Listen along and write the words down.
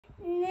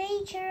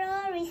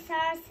Natural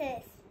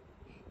resources.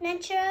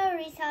 Natural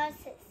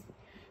resources.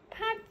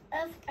 Part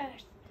of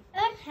Earth.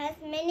 Earth has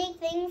many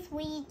things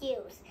we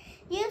use.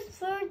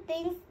 Useful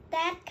things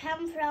that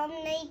come from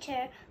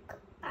nature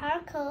are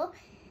called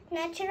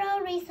natural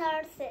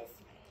resources.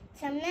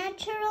 Some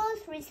natural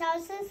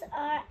resources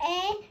are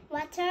air,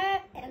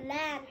 water, and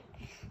land.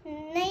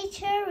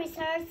 Nature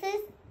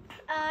resources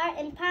are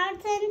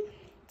important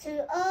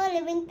to all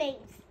living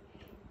things.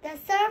 The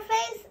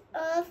surface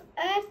of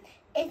Earth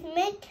is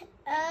made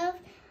of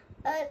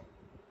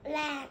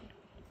land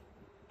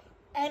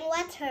and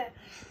water.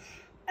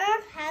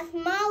 Earth has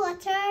more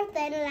water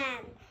than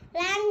land.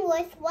 Land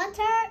with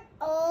water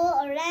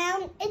all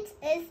around it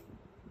is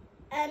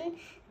an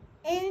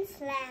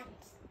inland.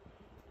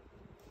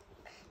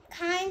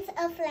 Kinds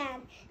of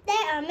land.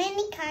 There are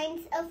many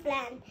kinds of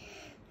land.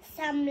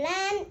 Some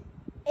land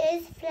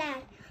is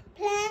flat.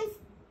 Plants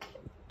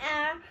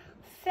are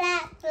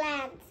flat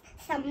lands.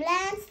 Some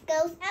lands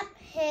goes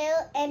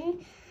uphill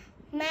and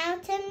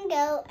mountains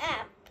go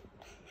up.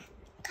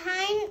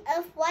 Kind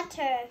of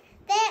water.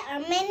 There are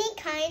many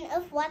kinds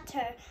of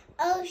water.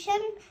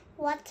 Ocean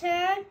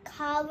water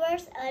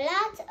covers a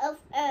lot of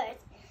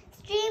earth.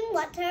 Stream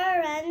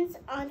water runs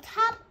on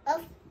top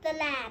of the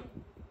land.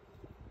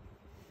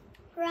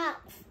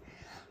 Rocks.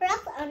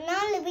 Rocks are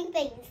non-living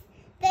things.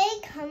 They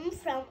come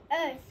from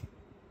earth.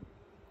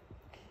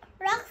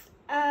 Rocks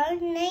are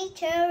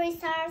nature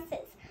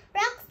resources.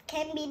 Rocks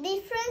can be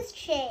different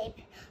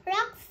shapes.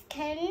 Rocks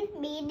can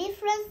be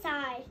different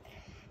size.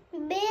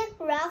 Big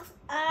rocks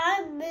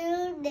are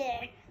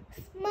boulders.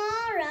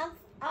 Small rocks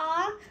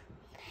are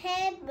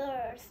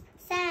pebbles.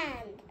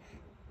 Sand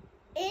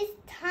is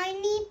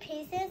tiny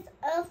pieces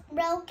of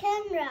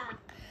broken rock.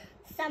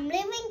 Some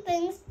living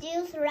things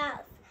use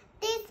rocks.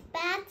 These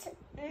bats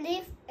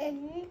live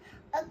in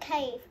a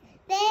cave.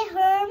 Their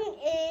home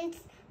is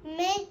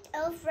made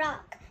of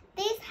rock.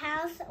 These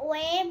houses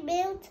were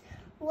built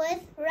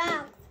with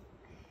rocks.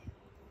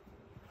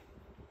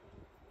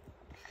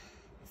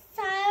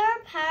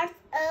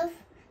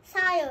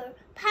 Soil.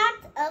 Part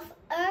of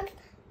Earth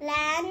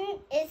land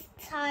is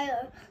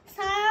soil.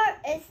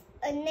 Soil is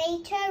a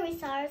nature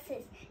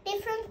resource.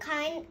 Different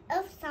kinds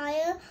of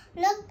soil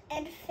look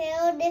and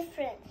feel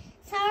different.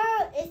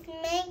 Soil is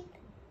made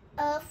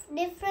of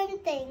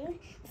different things.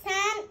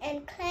 Sand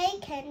and clay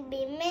can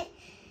be made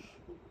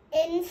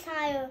in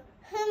soil.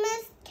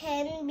 Humus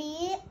can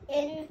be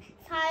in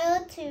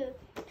soil too.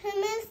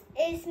 Humus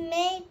is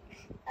made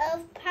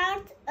of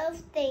parts of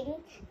things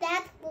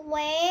that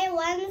were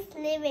once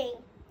living.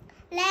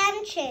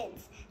 Land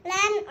chains.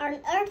 Land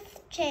on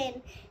Earth's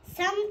chain.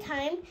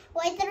 Sometimes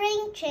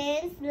weathering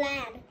chains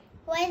land.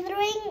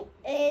 Weathering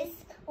is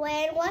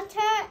when water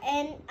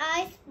and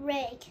ice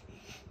break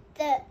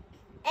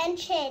and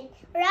chain.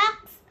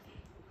 Rocks.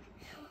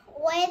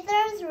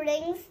 Weather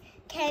rings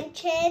can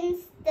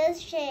change the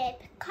shape,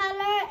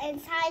 color, and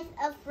size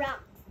of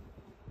rocks.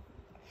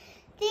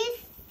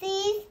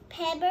 These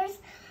pebbles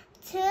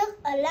took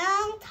a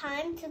long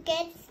time to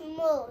get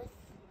smooth.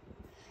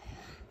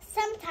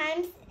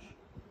 Sometimes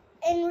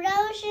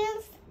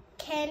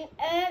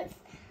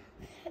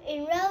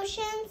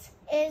erosions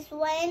is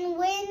when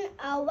wind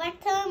or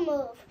water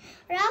move.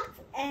 Rocks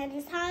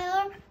and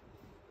soil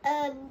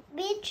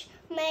beach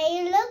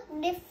may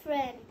look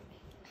different.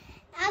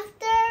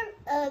 After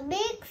a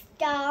big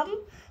storm,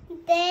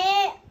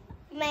 there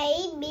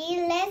may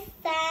be less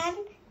sand.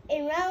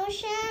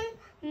 Erosion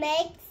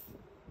makes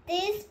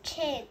this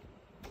change.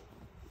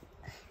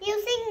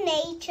 Using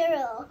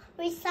natural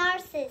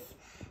resources.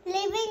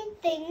 Living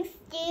things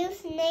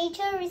use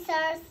nature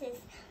resources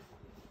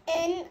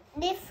in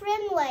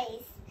different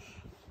ways.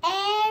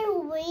 Air,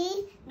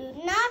 we do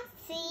not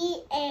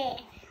see air.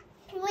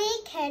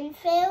 We can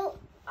feel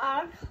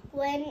air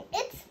when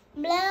it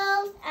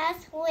blows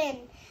as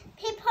wind.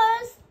 People,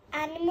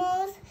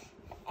 animals,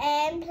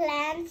 and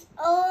plants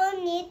all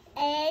need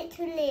air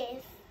to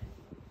live.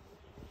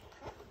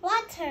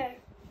 Water.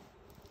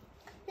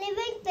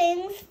 Living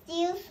things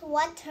use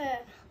water.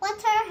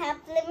 Water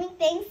helps living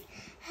things.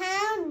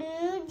 How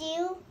do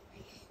you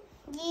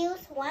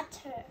use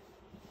water?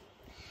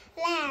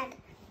 Land.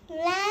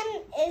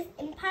 Land is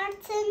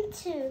important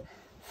too.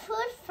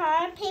 Food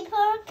for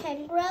people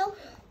can grow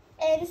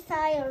in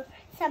soil.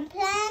 Some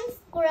plants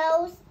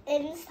grow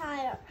in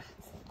soil.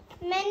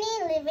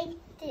 Many living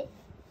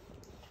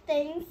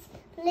things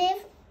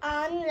live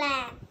on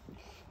land.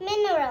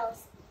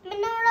 Minerals.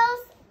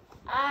 Minerals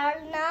are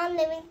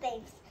non-living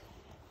things.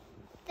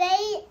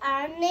 They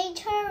are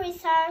nature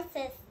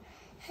resources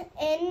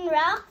in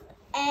rock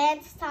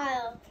and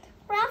soil.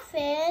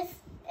 Graphite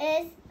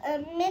is a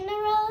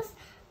mineral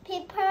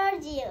people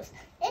use.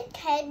 It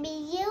can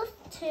be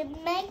used to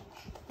make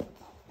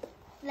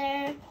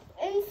the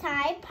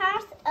inside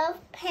parts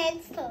of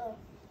pencil.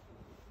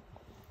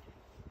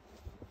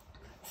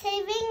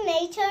 Saving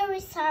nature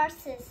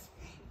resources.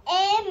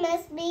 Air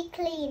must be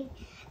clean.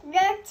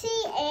 Dirty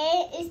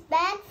air is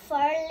bad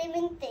for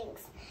living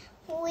things.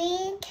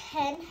 We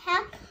can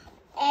help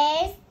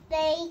air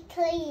stay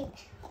clean.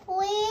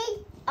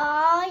 We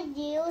all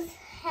use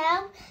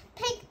help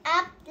pick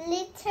up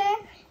litter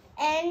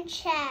and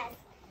trash.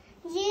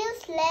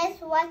 Use less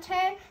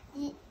water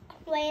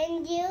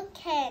when you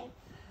can.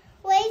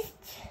 Ways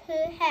to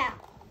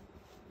help.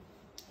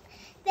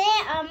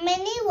 There are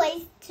many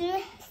ways to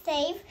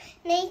save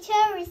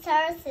nature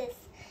resources.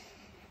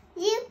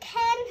 You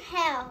can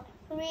help.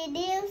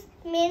 Reduce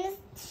means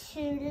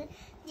to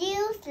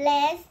use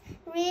less.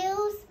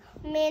 Reuse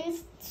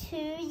means to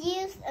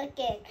use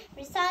again.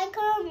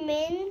 Recycle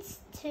means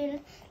to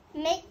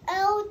make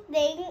old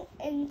things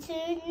into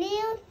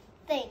new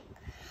things.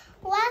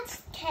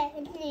 What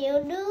can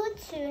you do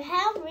to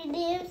help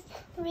reduce,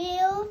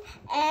 reuse,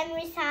 and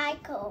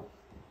recycle?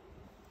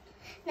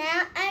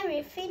 Now I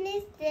will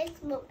finish this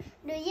book.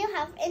 Do you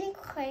have any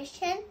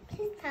question?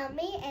 Please tell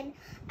me and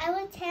I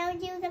will tell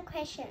you the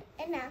question.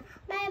 And now,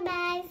 bye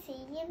bye.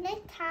 See you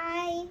next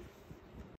time.